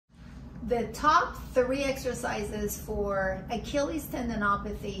The top 3 exercises for Achilles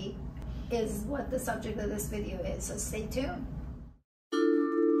tendinopathy is what the subject of this video is, so stay tuned.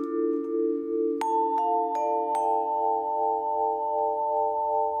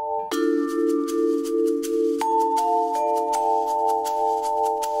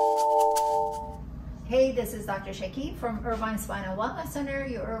 Hey, this is Dr. Shaki from Irvine Spinal Wellness Center,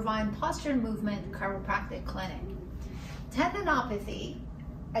 your Irvine Posture Movement Chiropractic Clinic. Tendinopathy,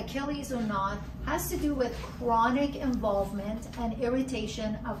 Achilles or not, has to do with chronic involvement and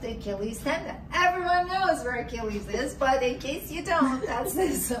irritation of the Achilles tendon. Everyone knows where Achilles is, but in case you don't, that's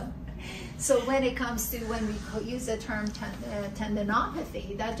this. So when it comes to, when we use the term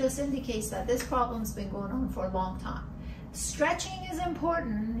tendinopathy, that just indicates that this problem's been going on for a long time. Stretching is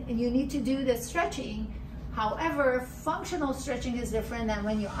important, and you need to do the stretching. However, functional stretching is different than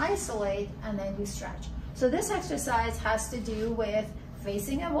when you isolate and then you stretch. So this exercise has to do with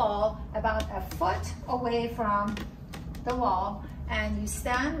facing a wall about a foot away from the wall, and you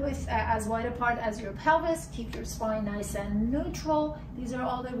stand with as wide apart as your pelvis, keep your spine nice and neutral. These are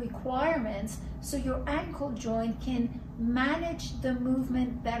all the requirements so your ankle joint can manage the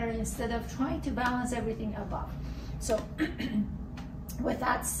movement better instead of trying to balance everything above. So with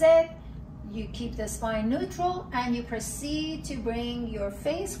that said, you keep the spine neutral and you proceed to bring your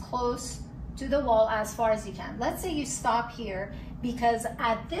face close to the wall as far as you can. Let's say you stop here, because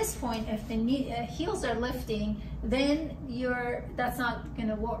at this point, if the heels are lifting, then that's not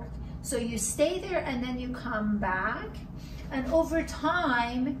gonna work. So you stay there and then you come back, and over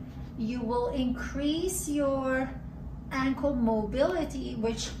time, you will increase your ankle mobility,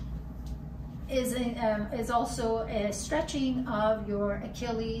 which is also a stretching of your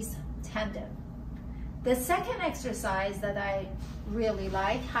Achilles tendon. The second exercise that I really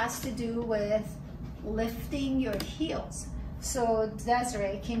like has to do with lifting your heels. So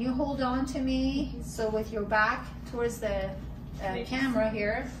Desiree, can you hold on to me? So with your back towards the camera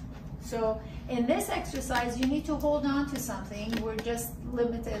here. So in this exercise, you need to hold on to something. We're just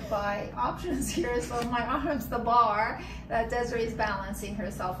limited by options here. So my arm's the bar that Desiree is balancing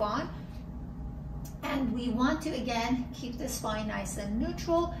herself on. And we want to, again, keep the spine nice and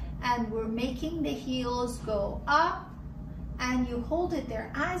neutral, and we're making the heels go up, and you hold it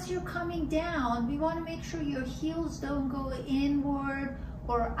there. As you're coming down, we want to make sure your heels don't go inward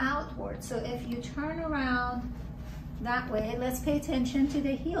or outward. So if you turn around that way, let's pay attention to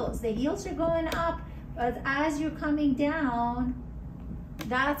the heels. The heels are going up, but as you're coming down,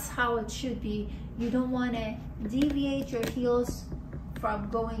 that's how it should be. You don't want to deviate your heels from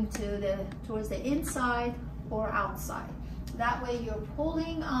going towards the inside or outside. That way you're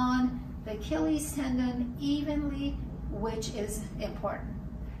pulling on the Achilles tendon evenly, which is important.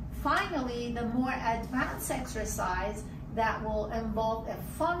 Finally, the more advanced exercise that will involve a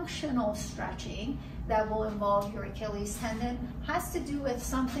functional stretching, that will involve your Achilles tendon, has to do with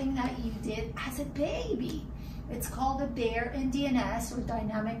something that you did as a baby. It's called a BEAR in DNS, or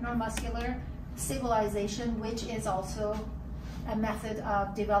dynamic neuromuscular stabilization, which is also a method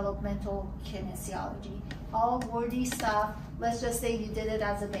of developmental kinesiology. All wordy stuff. Let's just say you did it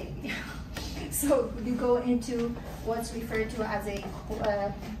as a baby. So you go into what's referred to as a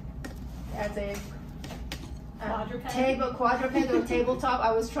quadruped or tabletop.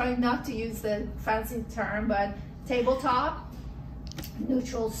 I was trying not to use the fancy term, but tabletop,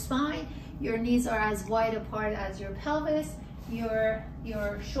 neutral spine. Your knees are as wide apart as your pelvis. Your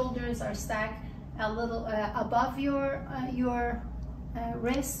shoulders are stacked a little above your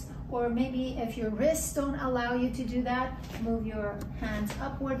wrist, or maybe if your wrists don't allow you to do that, move your hands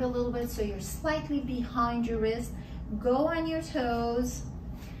upward a little bit so you're slightly behind your wrist. Go on your toes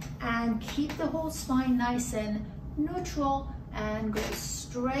and keep the whole spine nice and neutral, and go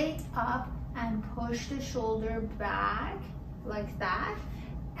straight up and push the shoulder back like that,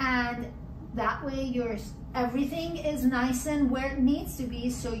 and that way everything is nice and where it needs to be,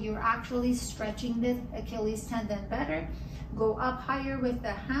 so you're actually stretching the Achilles tendon better. Go up higher with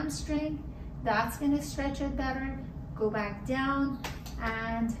the hamstring, that's gonna stretch it better. Go back down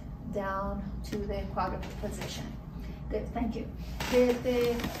and down to the quadruped position. Good, thank you.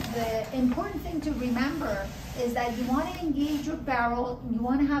 The important thing to remember is that you want to engage your barrel, you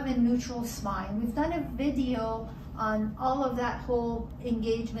want to have a neutral spine. We've done a video on all of that whole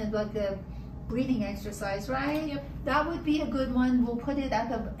engagement, like the breathing exercise, right? Yep. That would be a good one. We'll put it at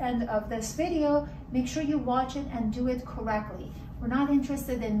the end of this video. Make sure you watch it and do it correctly. We're not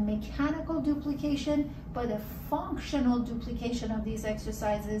interested in mechanical duplication, but a functional duplication of these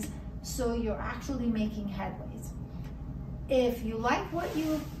exercises, so you're actually making headways. If you like what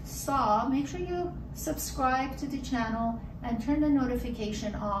you saw, make sure you subscribe to the channel and turn the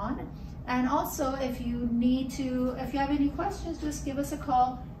notification on. And also, if you have any questions, just give us a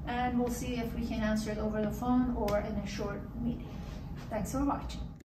call and we'll see if we can answer it over the phone or in a short meeting. Thanks for watching.